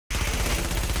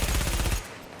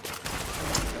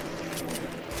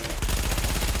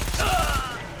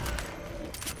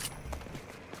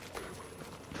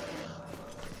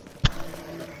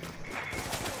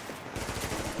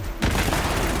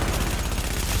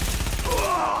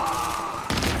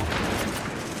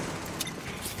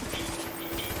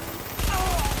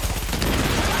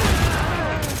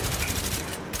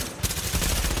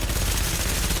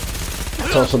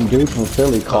So some dude from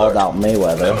Philly called out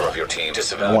Mayweather. Member of your team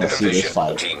I want to see this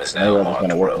fight. Mayweather's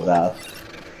gonna whip his ass.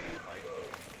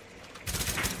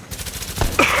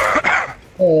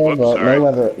 Yeah, but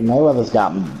Mayweather's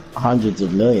got hundreds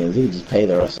of millions. He can just pay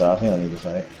the rest off. He don't need to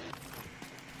fight.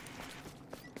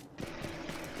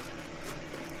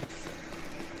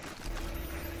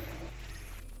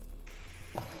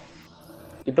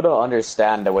 People don't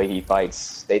understand the way he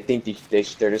fights. They think they're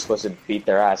just supposed to beat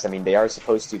their ass. I mean, they are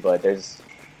supposed to, but there's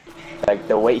like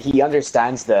the way he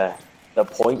understands the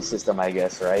point system, I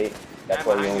guess, right? That's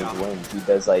why he always wins. He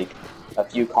does like a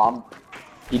few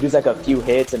he does like a few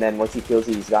hits, and then once he feels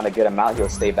he's got a good amount, he'll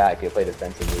stay back. He'll play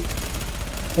defensively.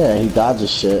 Yeah, he dodges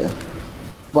shit.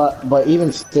 But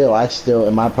even still,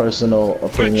 in my personal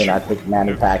opinion, I think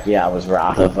Manny Pacquiao was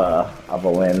robbed of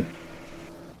a win.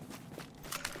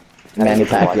 Manny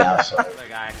Pacquiao.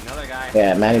 Another guy.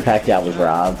 Yeah, Manny Pacquiao was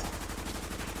robbed.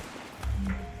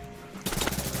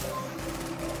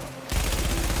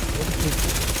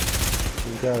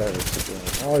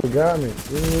 Oh, he got me.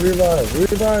 Revive me.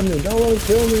 Don't let him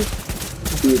kill me.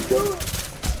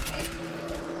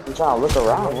 I'm trying to look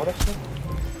around. What is it?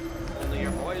 Only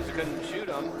your boys couldn't shoot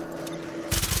him.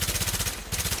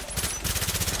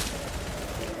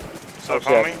 What's up,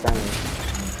 homie?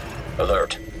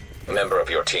 Alert. A member of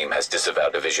your team has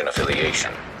disavowed division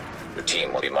affiliation. Your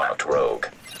team will be marked rogue.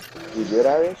 You good,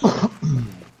 Irish?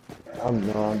 I'm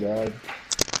done.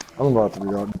 I'm about to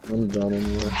be done. I'm done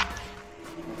anyway.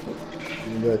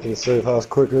 I'm back in the safe house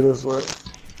quicker this way.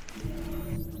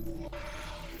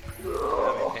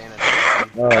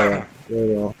 Alright, there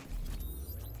we go.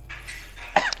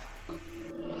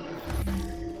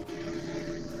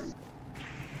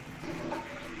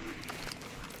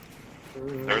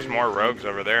 There's more rogues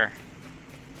over there.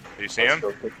 Do you see him?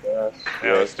 Yeah,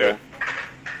 let's do it.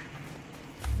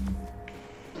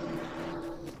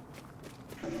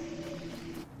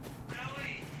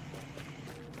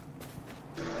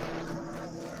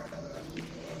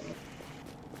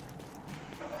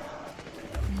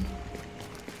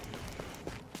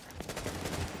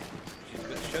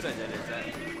 Should have did it, that.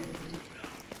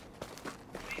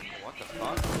 What the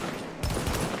fuck?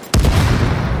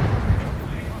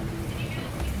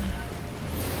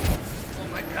 Oh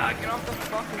my god, get off the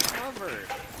fucking cover!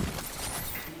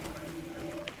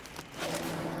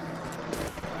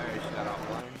 Alright, she got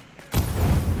offline.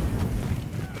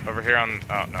 Over here on.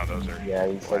 Oh, no, those are. Yeah,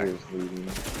 he said he was leaving.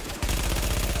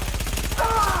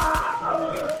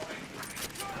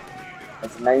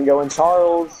 That's Mango and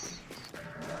Charles.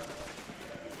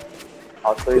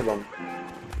 All three of them.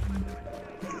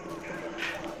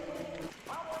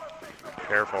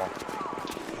 Careful.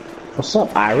 What's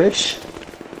up, Irish?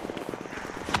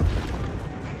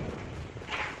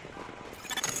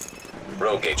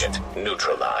 Rogue agent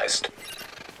neutralized.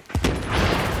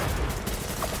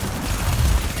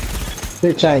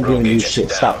 Bitch, I ain't giving you shit.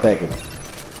 Stop begging.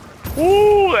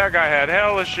 Ooh, that guy had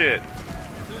hella shit.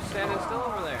 Who's standing still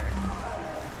over there?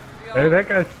 Hey, that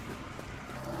guy.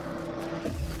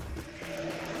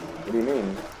 What do you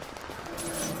mean?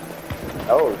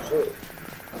 Oh shit.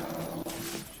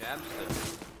 Chapstick.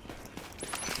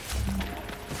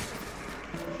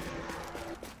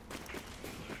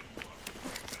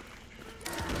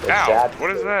 Ow,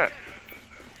 what is that?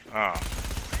 Oh.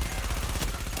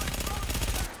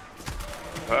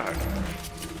 Fuck.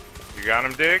 You got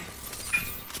him, Dig?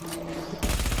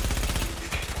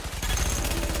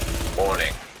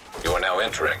 Warning. You are now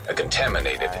entering a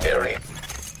contaminated area.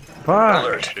 Fuck.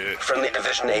 Alert. Friendly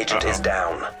division agent is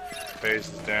down.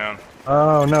 Base is down.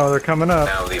 Oh no, they're coming up.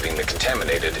 Now leaving the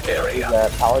contaminated area.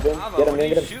 Paladin? Bravo, Get him, what are get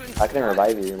you him. shooting I can for?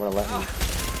 revive you. You wanna let me?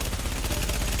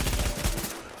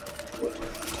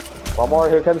 One more.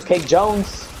 Here comes Cake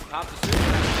Jones. Pop the suit.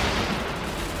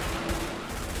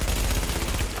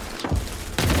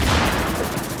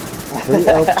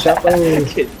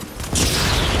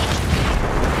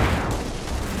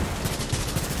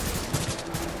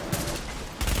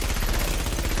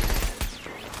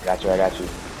 I got you.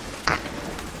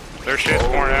 Their shit's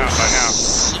pouring out by now.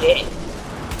 Shit.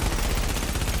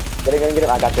 Get him.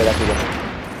 I got you.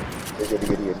 You're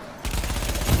good.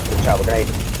 Good job, grenade.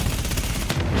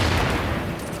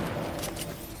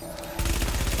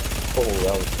 Oh,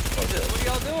 that was... What are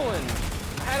y'all doing?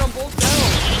 I had them both down.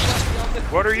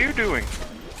 What are you doing?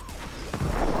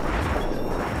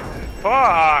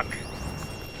 Fuck!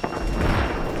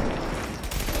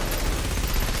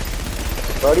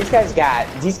 Bro, these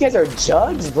guys are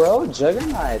jugs, bro.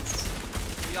 Juggernauts.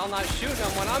 Y'all not shooting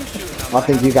them when I'm shooting them. I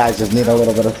think you guys just need a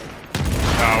little bit of...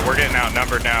 Oh, we're getting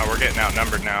outnumbered now.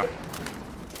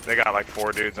 They got like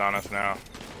 4 dudes on us now.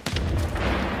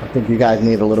 think you guys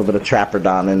need a little bit of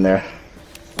Trapperdon in there.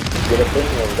 Get a thing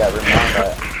here, we got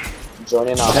Ramon, join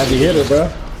in on. Heavy hitter, bro.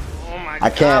 Oh my I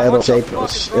can't. God,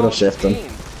 It'll shift him.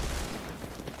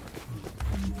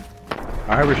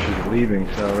 Irish is leaving,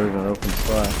 so there's an open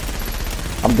spot.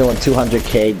 I'm doing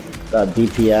 200k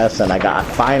DPS, and I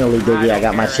finally, Diggy, I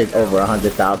got my shit over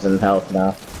 100,000 health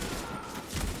now.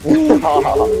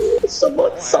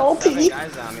 Someone salty.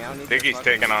 Diggy's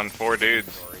taking on 4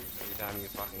 dudes.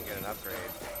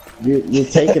 You're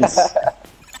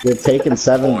taking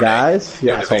 7 guys?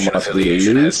 Your Yeah, so division must be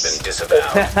affiliation has loose. been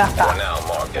disavowed. You are now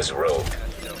marked as rogue.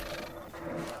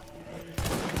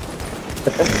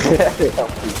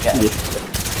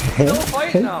 Still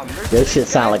fighting them. This shit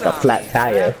sound like a flat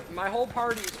tire. My whole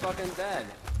party's fucking dead.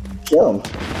 Kill him.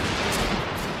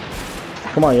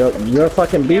 Come on, you're a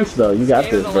fucking beast though. You got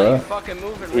this, bro.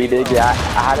 He did, yeah.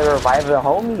 I had to revive the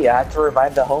homie. I had to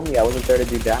revive the homie. I wasn't there to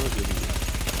do damage with him.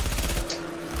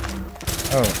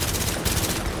 Oh.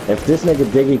 If this nigga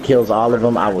Diggy kills all of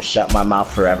them, I will shut my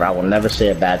mouth forever. I will never say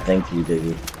a bad thing to you,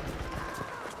 Diggy.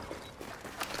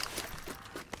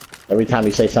 Every time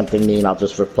you say something mean, I'll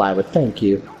just reply with thank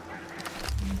you.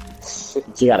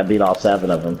 You gotta beat all 7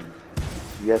 of them.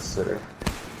 Yes, sir.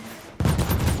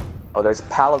 Oh, there's a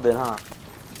Paladin, huh?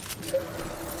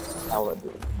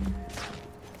 Paladin.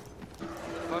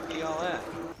 Fuck are y'all at?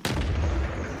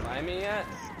 Buy me yet?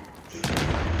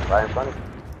 Right in front of you.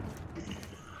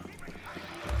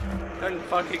 Couldn't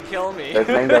fucking kill me. There's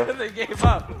Mango. They gave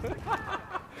up.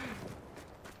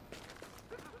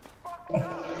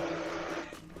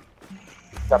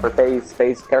 Upper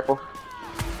phase, careful.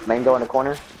 Mango in the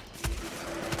corner.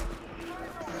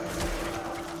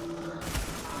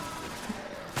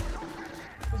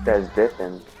 This guy's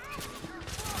dipping.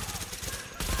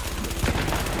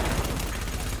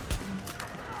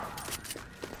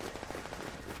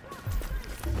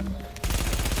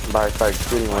 Bar starts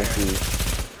shooting once he.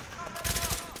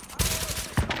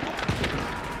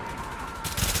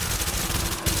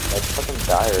 Let's fucking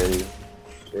die already.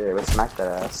 Yeah, let's smack that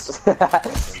ass.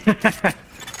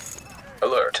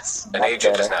 Alert. An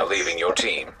agent is now leaving your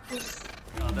team.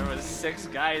 Oh, there was 6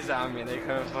 guys on me. They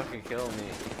couldn't fucking kill me.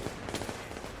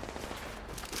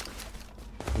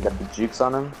 Got the jukes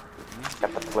on him.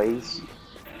 Got the plays.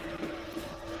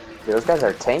 Dude, those guys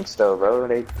are tanks though, bro.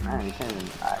 Man, you can't even.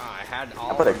 I had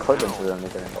all I put a of them clip down. into them. They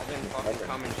couldn't. They didn't fucking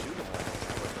come and shoot them. That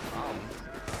was the problem.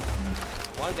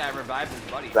 One guy revived his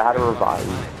buddy. They had to revive.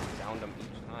 Downed him each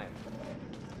time.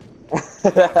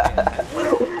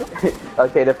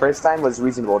 Okay, the first time was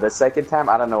reasonable. The second time,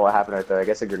 I don't know what happened right there. I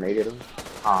guess I grenaded him.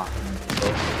 Huh.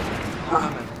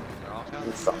 They're all coming.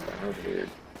 It's something. It was weird.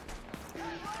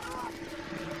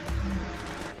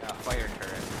 Yeah, fire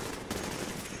turret.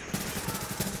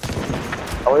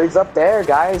 Oh, he's up there,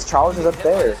 guys. Charles is up Hit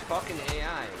by there. this fucking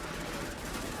AI.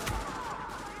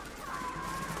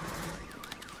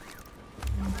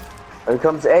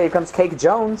 Here comes Cake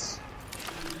Jones.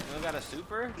 You got a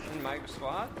super in my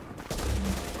squad?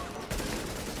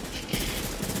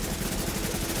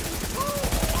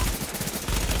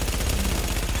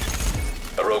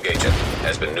 A rogue agent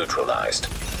has been neutralized.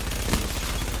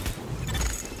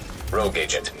 Rogue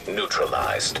agent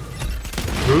neutralized.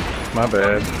 Oops, my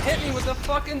bad. He hit me with a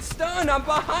fucking stun. I'm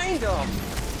behind him.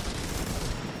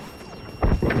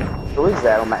 Who is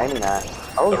that? Am I aiming at?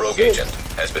 Oh, A rogue shit. agent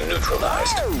has been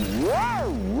neutralized.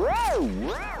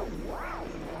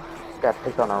 Got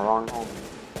picked on the wrong home.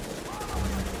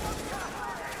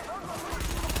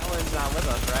 Owen's not with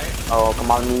us, right? Oh,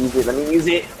 come on, let me use it. Let me use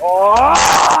it. Oh!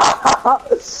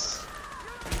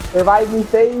 Revive me,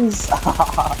 phase.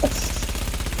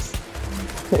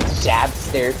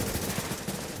 Shabster.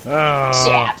 Oh.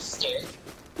 Shabster.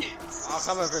 Oh,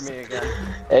 coming for me again.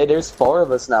 Hey, there's 4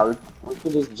 of us now. We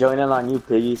can just join in on you,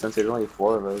 Piggy, since there's only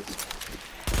 4 of us.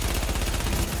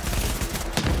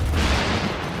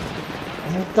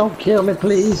 Don't kill me,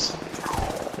 please.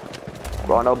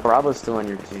 Well, no, Bravo's still on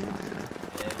your team.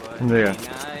 Yeah.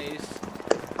 Nice.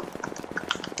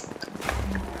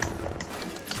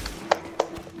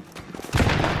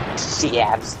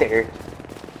 Shabster.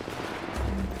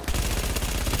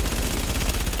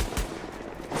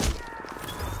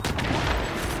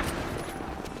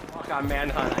 Fuck on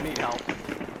manhunt. I need help.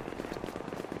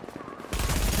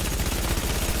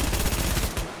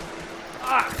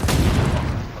 Ah!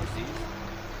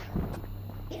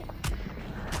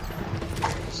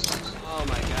 Oh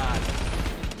my god.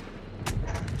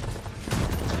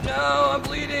 No, I'm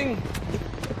bleeding.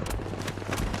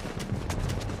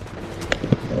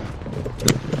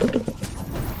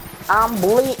 I'm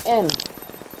bleeding.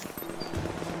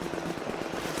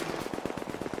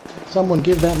 Someone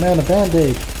give that man a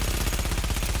band-aid.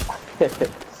 Jesus,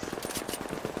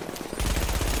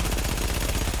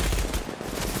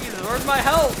 where's my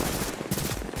health?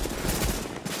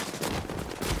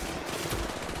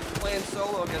 Playing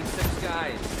solo against 6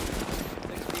 guys.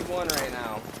 6v1 right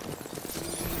now.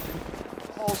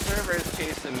 The whole server is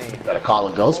chasing me. Gotta call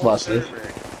a Ghostbuster.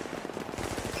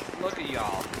 Look at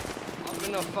y'all. Up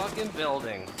in a fucking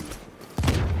building.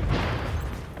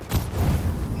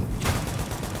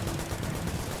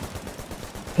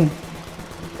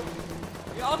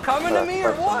 Y'all coming to me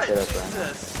or what?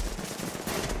 Jesus.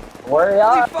 Where Holy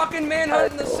y'all? fucking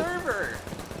manhunting the server.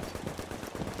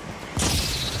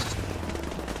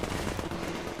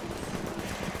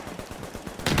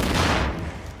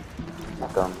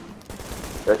 Fuck 'em.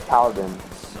 There's Paladin.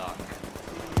 Suck.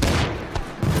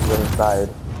 He's inside.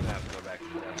 I'm gonna have to go back to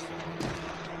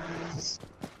death.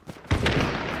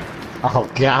 Oh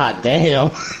god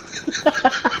damn.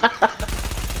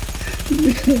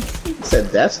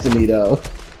 Said Destiny though.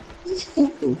 I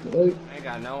ain't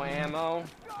got no ammo.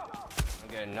 I'm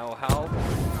getting no help.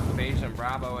 Facing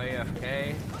Bravo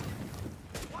AFK.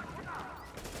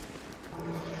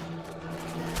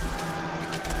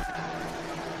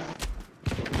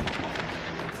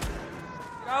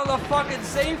 Get out of the fucking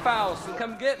safe house and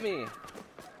come get me.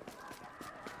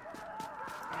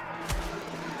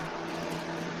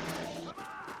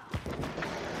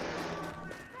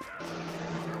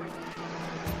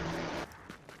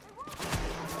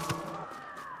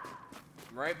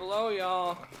 I'm right below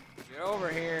y'all. Get over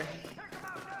here.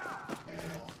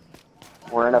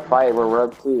 We're in a fight. We're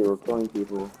Rogue 2. We're killing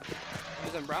people.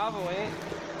 Using Bravo, ain't?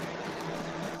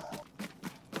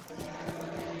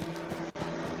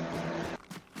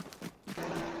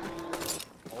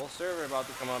 Whole server about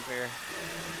to come up here.